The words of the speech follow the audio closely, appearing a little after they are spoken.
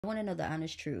I want to know the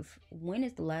honest truth. When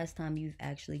is the last time you've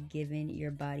actually given your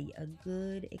body a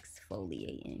good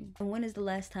exfoliating? And when is the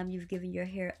last time you've given your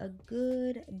hair a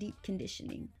good deep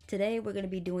conditioning? Today, we're going to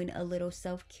be doing a little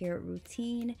self-care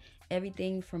routine.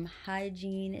 Everything from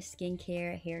hygiene,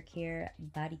 skincare, hair care,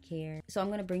 body care. So I'm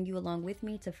going to bring you along with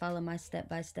me to follow my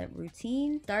step-by-step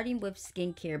routine, starting with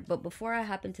skincare. But before I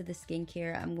hop into the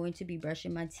skincare, I'm going to be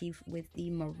brushing my teeth with the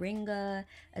Moringa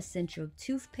Essential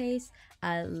Toothpaste.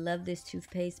 I love this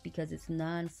toothpaste because it's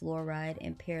non-fluoride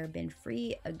and paraben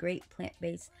free, a great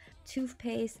plant-based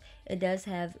toothpaste. It does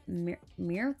have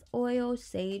myrrh oil,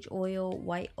 sage oil,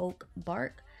 white oak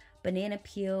bark, banana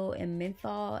peel, and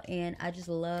menthol, and I just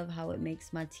love how it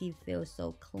makes my teeth feel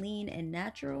so clean and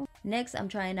natural. Next, I'm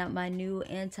trying out my new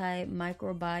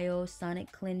antimicrobial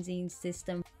sonic cleansing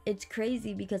system. It's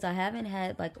crazy because I haven't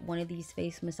had like one of these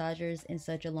face massagers in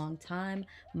such a long time.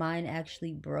 Mine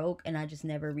actually broke and I just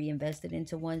never reinvested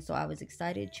into one, so I was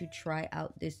excited to try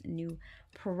out this new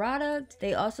product.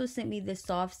 They also sent me the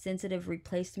soft sensitive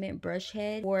replacement brush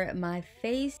head for my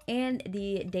face and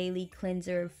the daily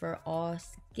cleanser for all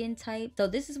skin type. So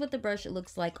this is what the brush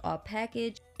looks like all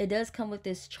packaged. It does come with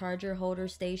this charger holder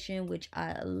station, which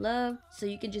I love, so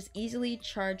you can just easily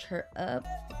charge her up.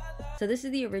 So this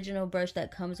is the original brush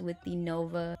that comes with the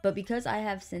Nova, but because I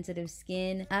have sensitive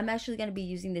skin, I'm actually going to be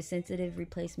using the sensitive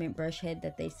replacement brush head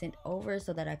that they sent over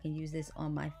so that I can use this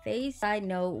on my face. Side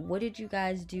note, what did you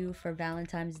guys do for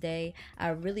Valentine's Day? I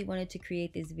really wanted to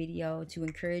create this video to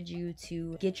encourage you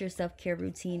to get your self-care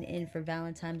routine in for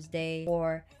Valentine's Day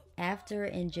or after,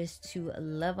 and just to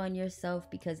love on yourself,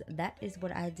 because that is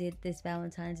what I did this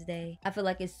Valentine's Day. I feel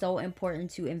like it's so important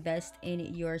to invest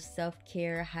in your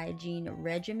self-care hygiene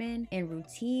regimen and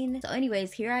routine. So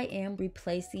anyways, here I am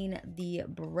replacing the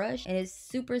brush, and it's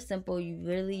super simple. You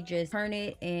literally just turn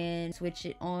it and switch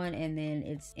it on and then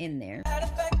it's in there.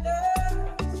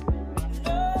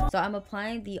 So I'm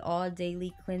applying the all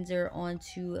daily cleanser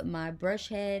onto my brush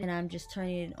head, and I'm just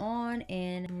turning it on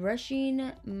and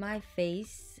brushing my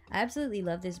face. I absolutely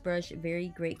love this brush, very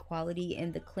great quality,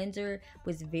 and the cleanser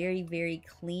was very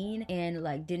clean and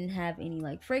like didn't have any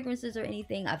like fragrances or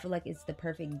anything. I feel like it's the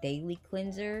perfect daily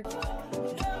cleanser.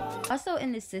 Also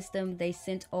in the system, they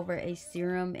sent over a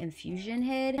serum infusion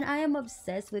head, and I am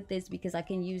obsessed with this because I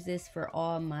can use this for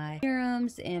all my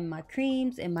serums and my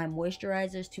creams and my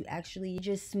moisturizers to actually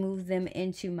just smooth them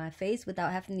into my face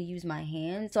without having to use my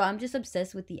hands. So I'm just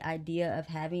obsessed with the idea of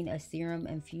having a serum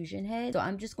infusion head. So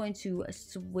I'm just going to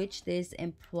switch this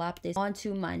and plop this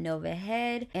onto my Nova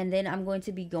head, and then I'm going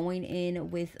to be going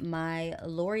in with my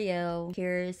L'Oreal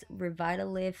Care's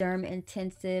Revitalift Derm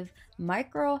Intensive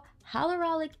Micro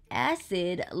Hyaluronic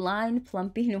Acid Line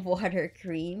Plumping Water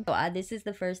Cream. So this is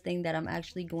the first thing that I'm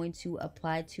actually going to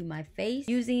apply to my face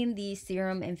using the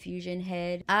serum infusion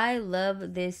head. I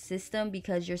love this system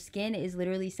because your skin is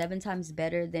literally 7 times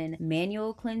better than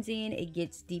manual cleansing. It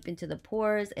gets deep into the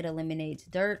pores, it eliminates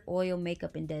dirt, oil,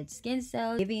 makeup, and dead skin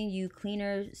cells, giving you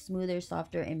cleaner, smoother,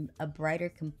 softer, and a brighter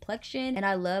complexion. And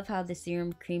I love how the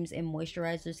serum creams and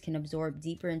moisturizers can absorb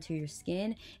deeper into your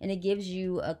skin, and it gives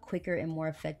you a quicker and more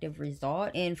effective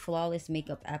result and flawless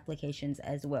makeup applications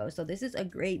as well. So this is a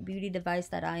great beauty device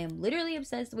that I am literally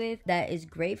obsessed with, that is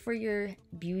great for your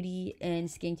beauty and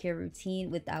skincare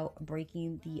routine without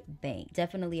breaking the bank.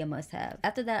 Definitely a must-have.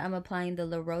 After that, I'm applying the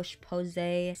La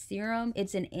Roche-Posay serum.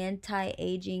 It's an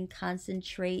anti-aging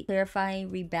concentrate clarifying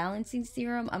rebalancing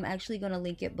serum. I'm actually going to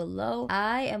link it below.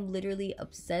 I am literally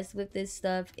obsessed with this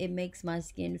stuff. It makes my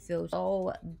skin feel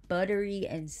so buttery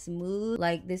and smooth.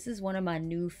 Like, this is one of my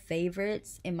new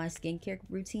favorites in my skincare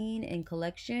routine and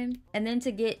collection. And then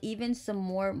to get even some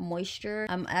more moisture,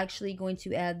 I'm actually going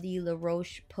to add the La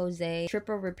Roche-Posay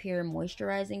Triple Repair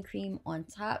Moisturizing Cream on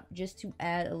top, just to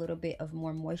add a little bit of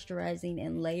more moisturizing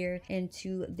and layer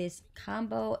into this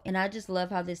combo. And I just love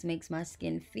how this makes my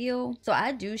skin feel. So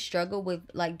I do struggle with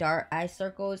like dark eye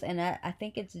circles, and I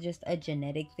think it's just a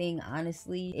genetic thing,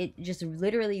 honestly. It just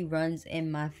literally runs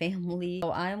in my family.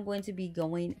 So I'm going to be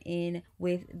going in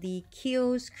with the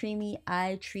Kiehl's Creamy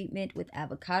Eye Treatment with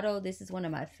Avocado. This is one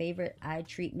of my favorite eye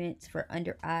treatments for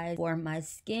under eyes for my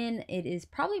skin. It is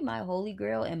probably my holy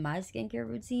grail in my skincare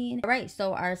routine. All right,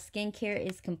 so our skincare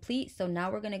is complete. So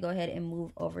now we're going to go ahead and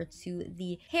move over to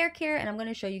the hair care, and I'm going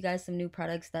to show you guys some new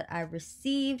products that I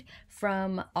received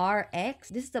from RX.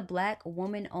 This is a Black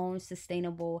woman-owned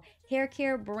sustainable hair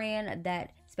care brand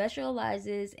that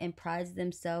specializes and prides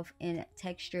themselves in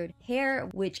textured hair,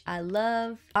 which I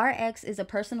love. RX is a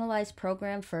personalized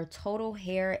program for total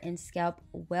hair and scalp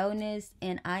wellness,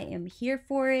 and I am here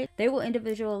for it. They will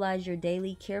individualize your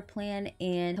daily care plan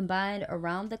and combine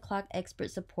around-the-clock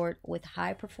expert support with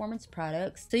high-performance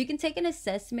products. So you can take an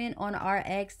assessment on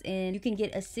RX and you can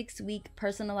get a 6-week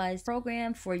personalized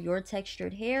program for your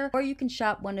textured hair, or you can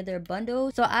shop one of their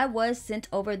bundles. So I was sent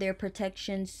over their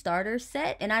protection starter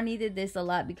set, and I needed this a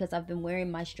lot because I've been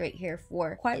wearing my straight hair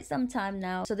for quite some time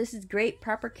now. So this is great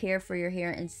proper care for your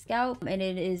hair and scalp, and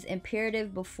it is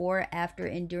imperative before, after,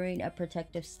 and during a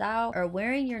protective style or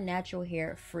wearing your natural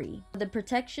hair free. The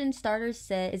protection starter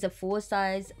set is a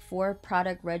full-size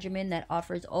 4-product regimen that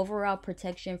offers overall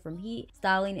protection from heat,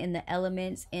 styling in the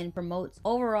elements, and promotes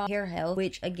overall hair health,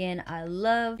 which again I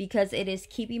love because it is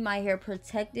keeping my hair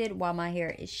protected while my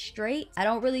hair is straight. I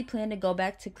don't really plan to go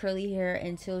back to curly hair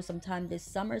until sometime this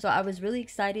summer, so I was really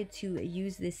excited to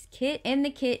use this kit. And the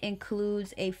kit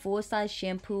includes a full-size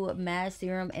shampoo, mask,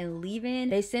 serum, and leave-in.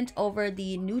 They sent over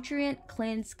the nutrient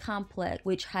cleanse complex,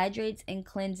 which hydrates and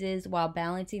cleanses while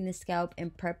balancing the scalp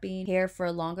and prepping hair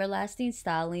for longer lasting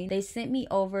styling. They sent me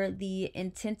over the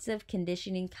intensive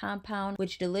conditioning compound,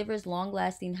 which delivers long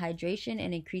lasting hydration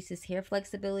and increases hair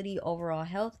flexibility, overall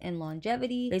health, and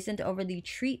longevity. They sent over the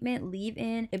treatment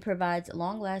leave-in. It provides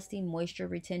long lasting moisture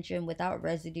retention without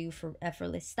residue for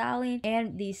effortless styling.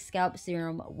 And the scalp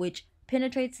serum, which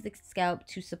penetrates the scalp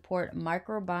to support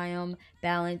microbiome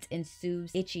balance and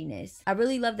soothes itchiness. I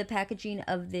really love the packaging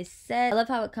of this set. I love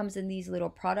how it comes in these little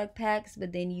product packs,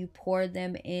 but then you pour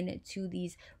them into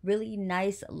these really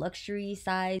nice luxury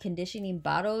size conditioning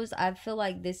bottles. I feel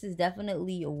like this is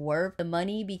definitely worth the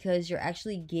money because you're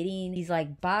actually getting these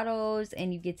like bottles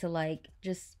and you get to like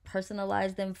just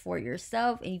personalize them for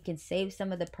yourself, and you can save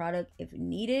some of the product if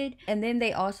needed. And then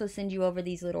they also send you over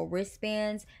these little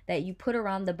wristbands that you put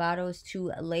around the bottles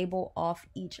to label off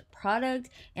each product,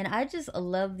 and I just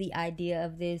love the idea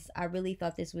of this. I really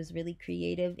thought this was really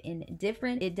creative and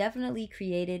different. It definitely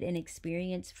created an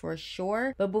experience for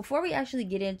sure. But before we actually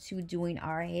get into doing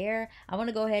our hair, I want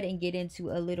to go ahead and get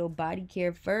into a little body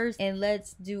care first, and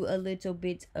let's do a little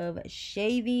bit of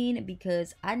shaving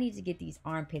because I need to get these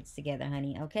armpits together,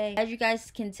 honey. Okay, as you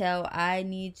guys can tell, I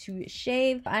need to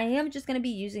shave. I am just going to be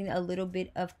using a little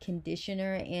bit of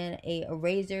conditioner and a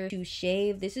razor to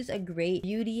shave. This is a great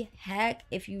beauty hack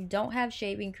if you don't have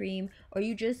shaving cream or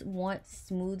you just want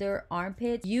smoother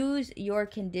armpits. Use your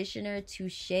conditioner to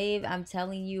shave. I'm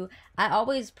telling you, I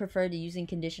always prefer to using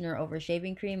conditioner over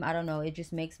shaving cream. I don't know, it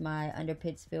just makes my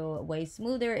underpits feel way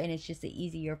smoother and it's just an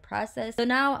easier process. So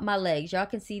now my legs, y'all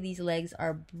can see these legs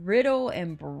are brittle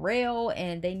and braille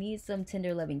and they need some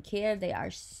tender loving care. They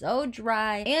are so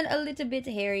dry and a little bit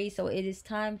hairy, so it is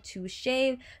time to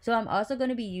shave. So I'm also going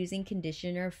to be using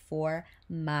conditioner for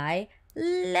my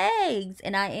legs,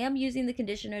 and I am using the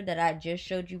conditioner that I just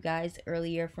showed you guys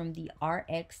earlier from the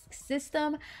RX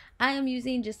system. I am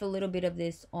using just a little bit of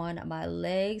this on my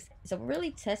legs, so we're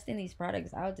really testing these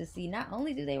products out to see not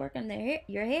only do they work on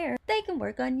your hair, they can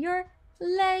work on your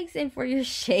legs and for your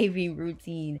shaving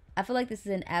routine. I feel like this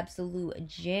is an absolute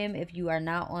gem. If you are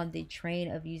not on the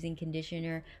train of using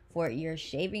conditioner for your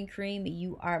shaving cream,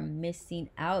 you are missing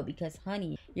out because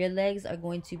honey, your legs are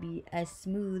going to be as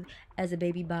smooth as a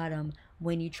baby bottom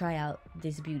when you try out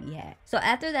this beauty hack. So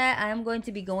after that, I am going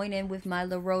to be going in with my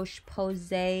La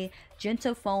Roche-Posay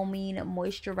Gentle Foaming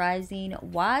Moisturizing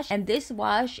Wash, and this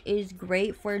wash is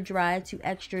great for dry to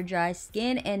extra dry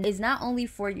skin and is not only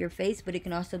for your face, but it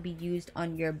can also be used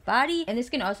on your body, and this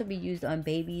can also be used on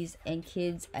babies and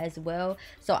kids as well.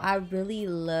 So I really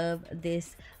love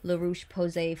this La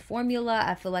Roche-Posay formula.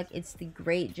 I feel like it's the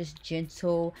great just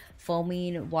gentle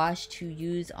foaming wash to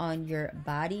use on your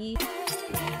body.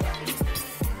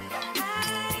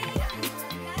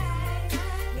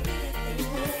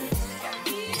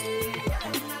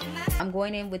 I'm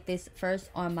going in with this first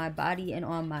on my body and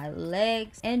on my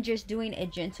legs and just doing a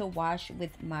gentle wash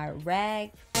with my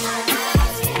rag.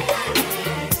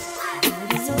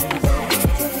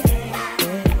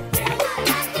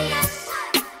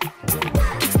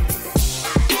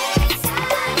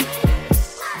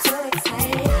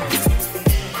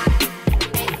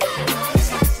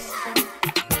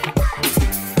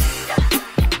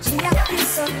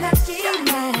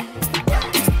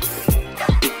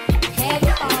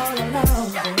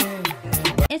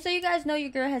 Know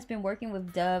your girl has been working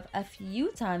with Dove a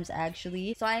few times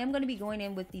actually, so I am going to be going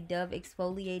in with the Dove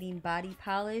exfoliating body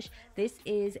polish. This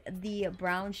is the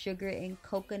brown sugar and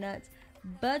coconut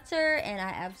butter, and I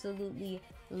absolutely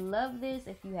love this.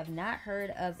 If you have not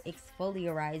heard of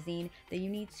exfoliarizing, then you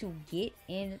need to get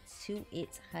into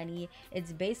it, honey.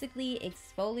 It's basically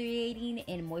exfoliating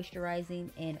and moisturizing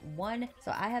in one.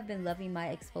 So I have been loving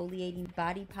my exfoliating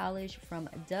body polish from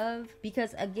Dove,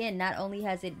 because again, not only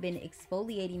has it been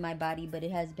exfoliating my body, but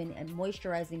it has been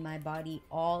moisturizing my body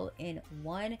all in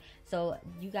one. So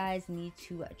you guys need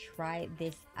to try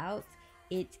this out.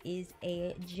 It is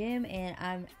a gem, and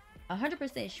I'm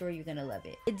 100% sure you're gonna love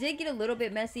it. It did get a little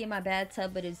bit messy in my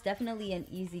bathtub, but it's definitely an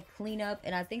easy cleanup,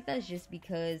 and I think that's just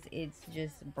because it's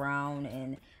just brown,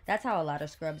 and that's how a lot of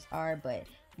scrubs are. But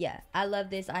yeah, I love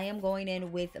this. I am going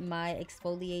in with my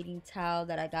exfoliating towel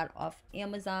that I got off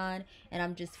Amazon, and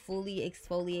I'm just fully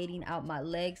exfoliating out my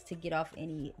legs to get off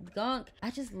any gunk.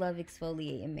 I just love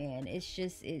exfoliating, man. It's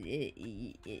just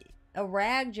a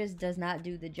rag just does not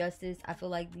do the justice. I feel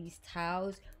like these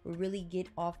towels will really get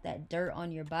off that dirt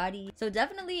on your body. So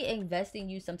definitely invest in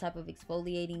you some type of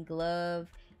exfoliating glove,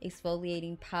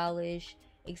 exfoliating polish,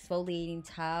 exfoliating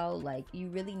towel. Like, you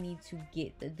really need to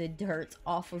get the dirt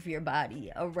off of your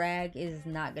body. A rag is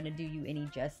not gonna do you any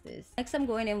justice. Next, I'm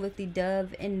going in with the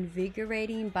Dove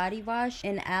Invigorating Body Wash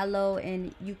in aloe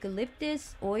and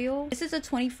eucalyptus oil. This is a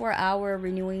 24-hour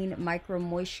renewing micro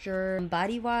moisture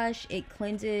body wash. It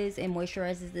cleanses and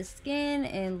moisturizes the skin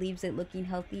and leaves it looking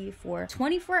healthy for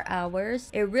 24 hours.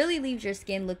 It really leaves your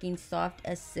skin looking soft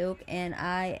as silk, and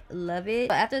I love it.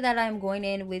 But after that, I'm going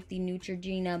in with the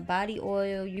Neutrogena body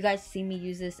oil. You guys see me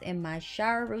use this in my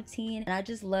shower routine, and I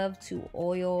just love to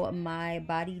oil my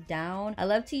body down. I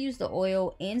love to use the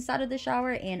oil inside of the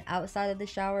shower and outside of the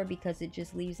shower because it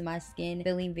just leaves my skin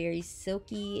feeling very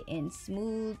silky and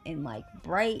smooth and like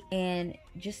bright and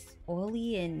just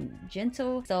oily and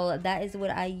gentle. So that is what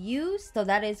I use. So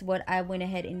that is what I went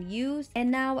ahead and used. And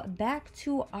now back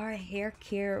to our hair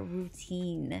care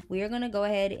routine. We are going to go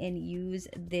ahead and use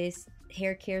this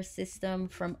hair care system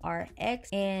from RX,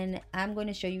 and I'm going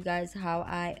to show you guys how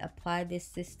I apply this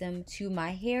system to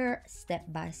my hair step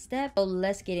by step. So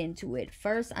let's get into it.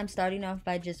 First, I'm starting off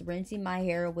by just rinsing my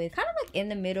hair with kind of like in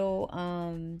the middle.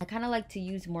 I kind of like to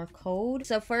use more cold.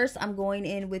 So first, I'm going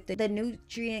in with the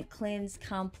nutrient cleanse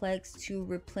complex to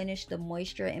replenish the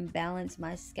moisture and balance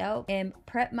my scalp and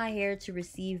prep my hair to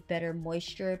receive better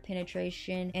moisture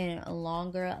penetration and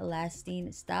longer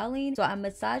lasting styling. So I'm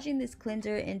massaging this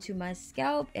cleanser into my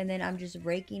scalp, and then I'm just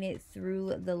raking it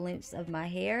through the lengths of my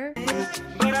hair.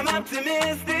 But I'm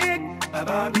optimistic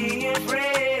about being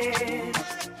friends.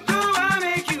 Do I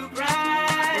make you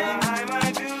cry?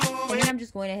 And I'm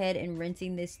just going ahead and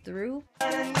rinsing this through. You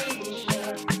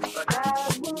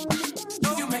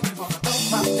make me wanna throw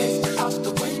my face out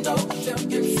the window.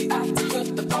 I to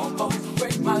cut the phone,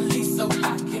 break my lease so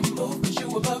I can move. 'Cause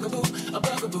you a bugaboo, a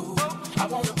bugaboo. I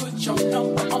wanna put your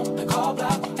number on the call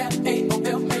block.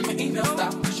 AOL, make my email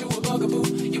stop. 'Cause you a bugaboo.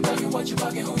 You bugging what you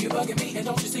bugging, who you bugging me, and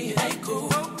don't you see it ain't cool.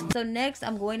 So next,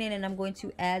 I'm going in and I'm going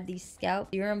to add the scalp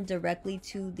serum directly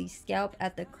to the scalp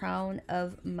at the crown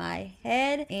of my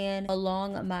head and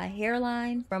along my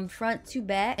hairline from front to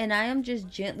back. And I am just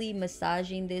gently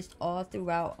massaging this all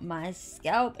throughout my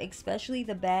scalp, especially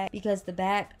the back, because the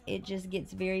back, it just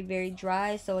gets very, very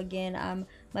dry. So again, I'm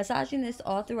massaging this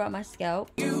all throughout my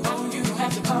scalp. You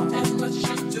have to come as much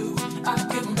as you do. I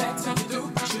give back to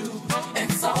you,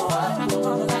 and so I'm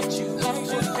gonna let you.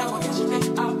 Now I get you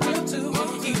think I will too.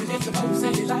 Even if the folks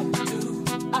say they like you do,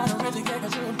 I don't really care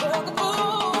 'cause you're a bugaboo.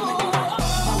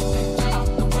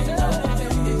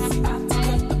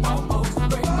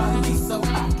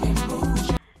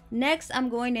 Next, I'm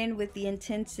going in with the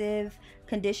intensive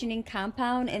conditioning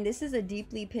compound, and this is a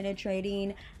deeply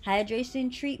penetrating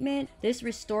hydration treatment. This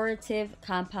restorative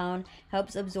compound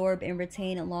helps absorb and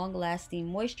retain long-lasting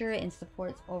moisture and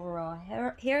supports overall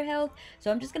hair health.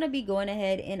 So I'm just going to be going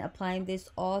ahead and applying this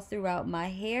all throughout my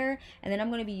hair, and then I'm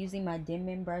going to be using my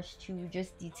Denman brush to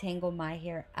just detangle my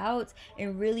hair out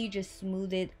and really just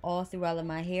smooth it all throughout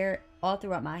my hair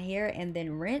and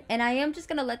then rinse. And I am just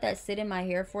gonna let that sit in my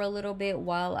hair for a little bit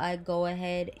while I go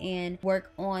ahead and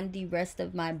work on the rest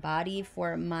of my body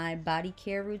for my body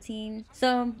care routine.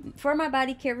 So for my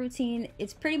body care routine,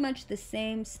 it's pretty much the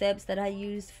same steps that I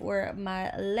used for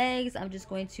my legs. I'm just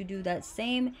going to do those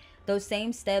same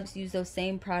steps, use those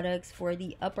same products for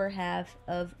the upper half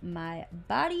of my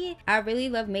body. I really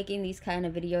love making these kind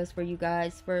of videos for you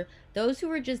guys, for those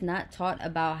who are just not taught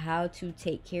about how to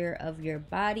take care of your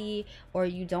body, or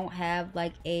you don't have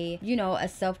like a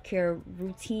self-care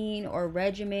routine or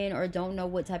regimen, or don't know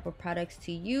what type of products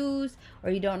to use, or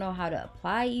you don't know how to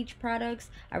apply each products.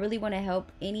 I really want to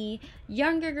help any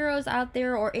younger girls out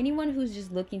there, or anyone who's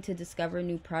just looking to discover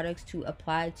new products to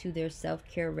apply to their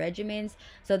self-care regimens.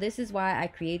 So this this is why I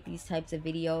create these types of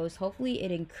videos. Hopefully it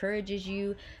encourages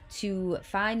you to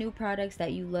find new products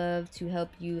that you love to help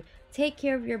you take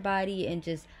care of your body and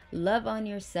just love on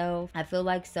yourself. I feel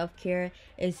like self-care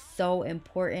is so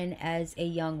important as a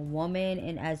young woman,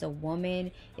 and as a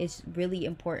woman it's really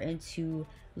important to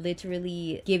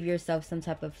literally give yourself some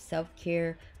type of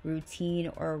self-care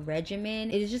routine or regimen.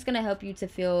 It is just going to help you to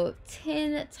feel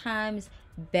 10 times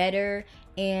better,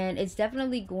 and it's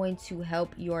definitely going to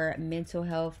help your mental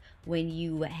health when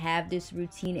you have this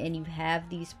routine and you have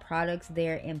these products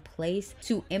there in place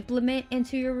to implement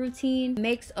into your routine. It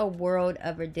makes a world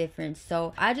of a difference.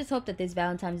 So I just hope that this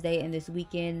Valentine's Day and this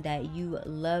weekend that you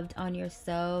loved on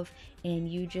yourself and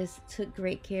you just took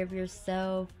great care of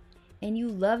yourself and you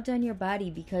loved on your body,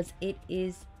 because it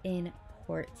is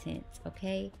important.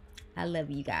 Okay, I love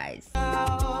you guys.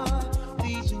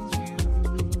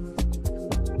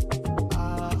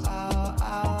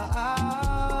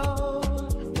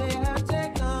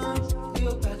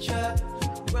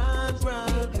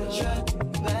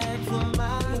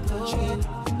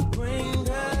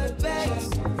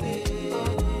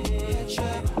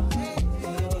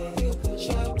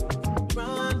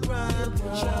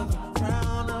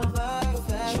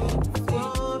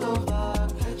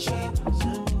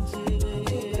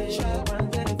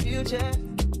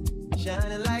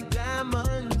 Shining like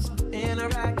diamonds in a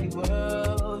rocky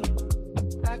world.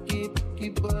 Rocky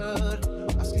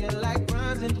world. Our skin like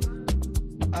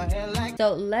bronzing, our hair like.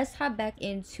 So let's hop back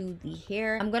into the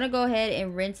hair. I'm gonna go ahead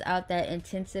and rinse out that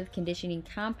intensive conditioning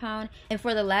compound, and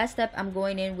for the last step I'm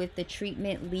going in with the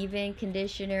treatment leave-in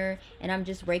conditioner, and I'm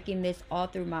just raking this all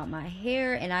throughout my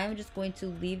hair, and I'm just going to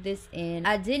leave this in.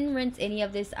 I didn't rinse any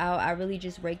of this out. I really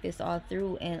just raked this all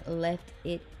through and left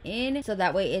it in, so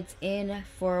that way it's in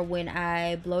for when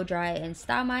I blow dry and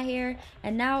style my hair.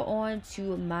 And now on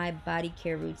to my body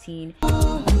care routine.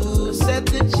 Set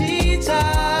the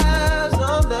cheetahs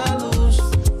on the loose.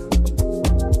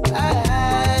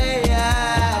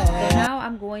 So now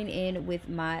I'm going in with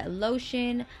my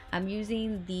lotion. I'm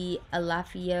using the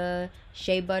Alafia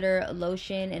Shea Butter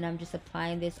lotion, and I'm just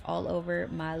applying this all over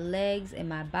my legs and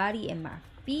my body and my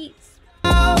feet.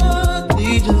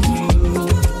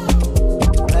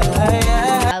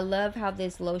 I love how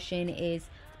this lotion is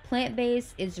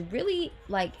plant-based. It's really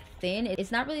like thin.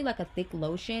 It's not really like a thick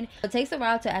lotion. It takes a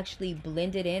while to actually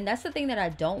blend it in. That's the thing that I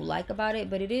don't like about it,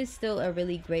 but it is still a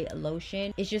really great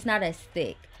lotion. It's just not as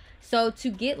thick. So to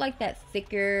get like that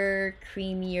thicker,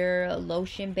 creamier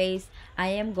lotion base, I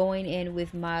am going in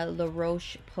with my La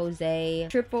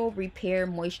Roche-Posay Triple Repair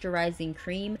Moisturizing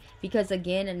Cream, because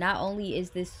again, not only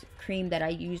is this cream that I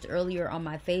used earlier on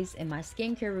my face in my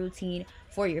skincare routine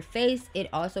for your face, it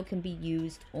also can be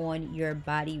used on your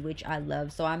body, which I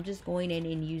love. So I'm just going in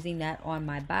and using that on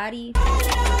my body.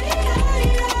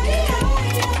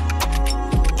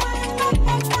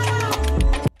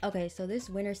 Okay, so this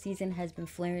winter season has been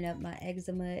flaring up my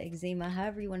eczema,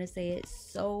 however you want to say it,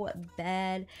 so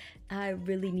bad. I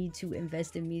really need to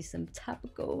invest in me some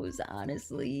topicals,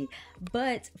 honestly.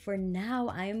 But for now,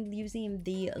 I'm using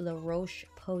the La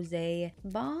Roche-Posay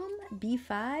Balm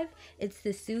B5. It's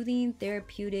the Soothing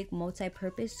Therapeutic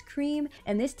Multi-Purpose Cream,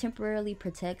 and this temporarily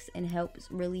protects and helps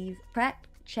relieve cracked,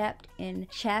 chapped and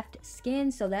chafed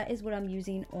skin. So that is what I'm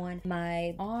using on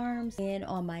my arms and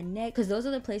on my neck, because those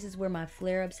are the places where my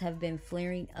flare-ups have been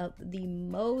flaring up the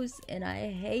most, and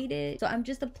I hate it. So I'm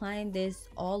just applying this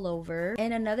all over.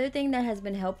 And another thing that has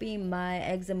been helping my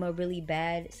eczema really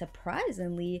bad,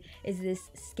 surprisingly, is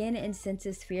this Skin and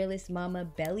Senses Fearless Mama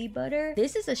Belly Butter.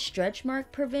 This is a stretch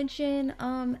mark prevention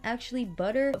actually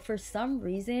butter, but for some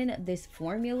reason this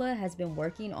formula has been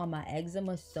working on my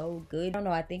eczema so good. I don't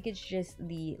know, I think it's just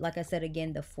the, like I said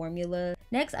again, the formula.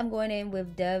 Next, I'm going in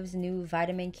with Dove's new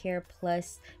Vitamin Care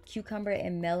Plus Cucumber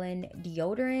and Melon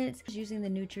deodorant. Using the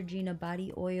Neutrogena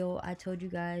body oil. I told you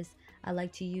guys I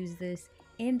like to use this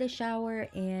in the shower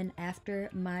and after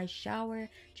my shower,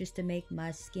 just to make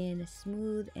my skin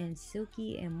smooth and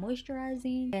silky and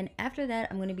moisturizing. And after that,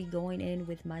 I'm going to be going in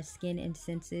with my Skin and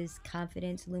Senses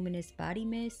Confidence Luminous Body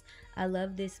Mist. I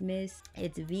love this mist.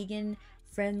 It's vegan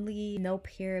friendly, no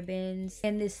parabens,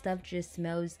 and this stuff just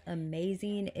smells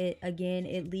amazing.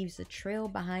 It leaves a trail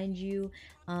behind you,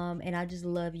 and I just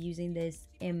love using this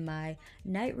in my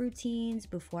night routines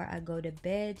before I go to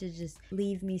bed to just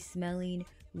leave me smelling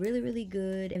really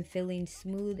good and feeling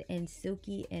smooth and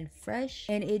silky and fresh,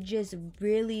 and it just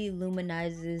really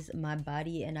luminizes my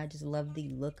body, and I just love the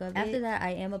look of it. After that,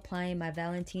 I am applying my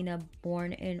Valentina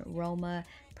Born in Roma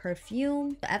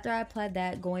perfume. After I applied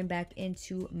that, going back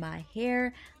into my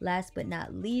hair, last but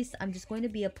not least, I'm just going to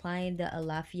be applying the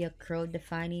Alafia Curl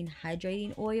Defining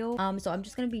Hydrating Oil. So I'm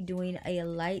just going to be doing a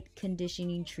light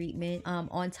conditioning treatment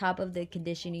on top of the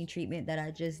conditioning treatment that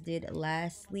I just did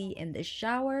lastly in the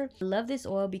shower. I love this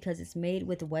oil because it's made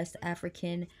with West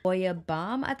African Oya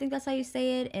Balm, I think that's how you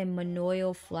say it, and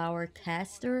Manoil Flower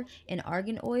Castor and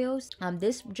Argan oils.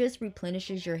 This just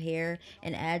replenishes your hair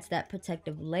and adds that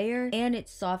protective layer, and it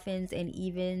softens and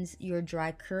evens your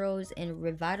dry curls and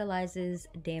revitalizes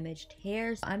damaged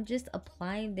hair. So I'm just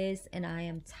applying this and I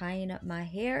am tying up my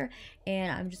hair,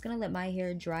 and I'm just gonna let my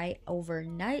hair dry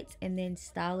overnight and then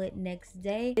style it next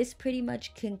day. This pretty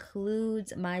much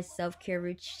concludes my self-care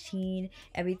routine,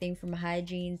 everything from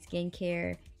hygiene,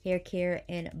 skincare, hair care,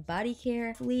 and body care.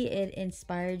 Hopefully it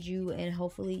inspired you, and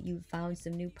hopefully you found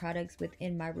some new products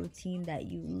within my routine that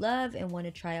you love and want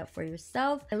to try out for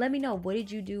yourself. And let me know, what did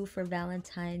you do for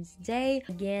Valentine's Day?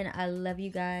 Again, I love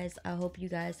you guys. I hope you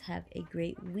guys have a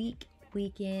great week,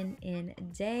 weekend, and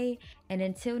day. And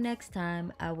until next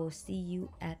time, I will see you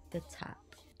at the top.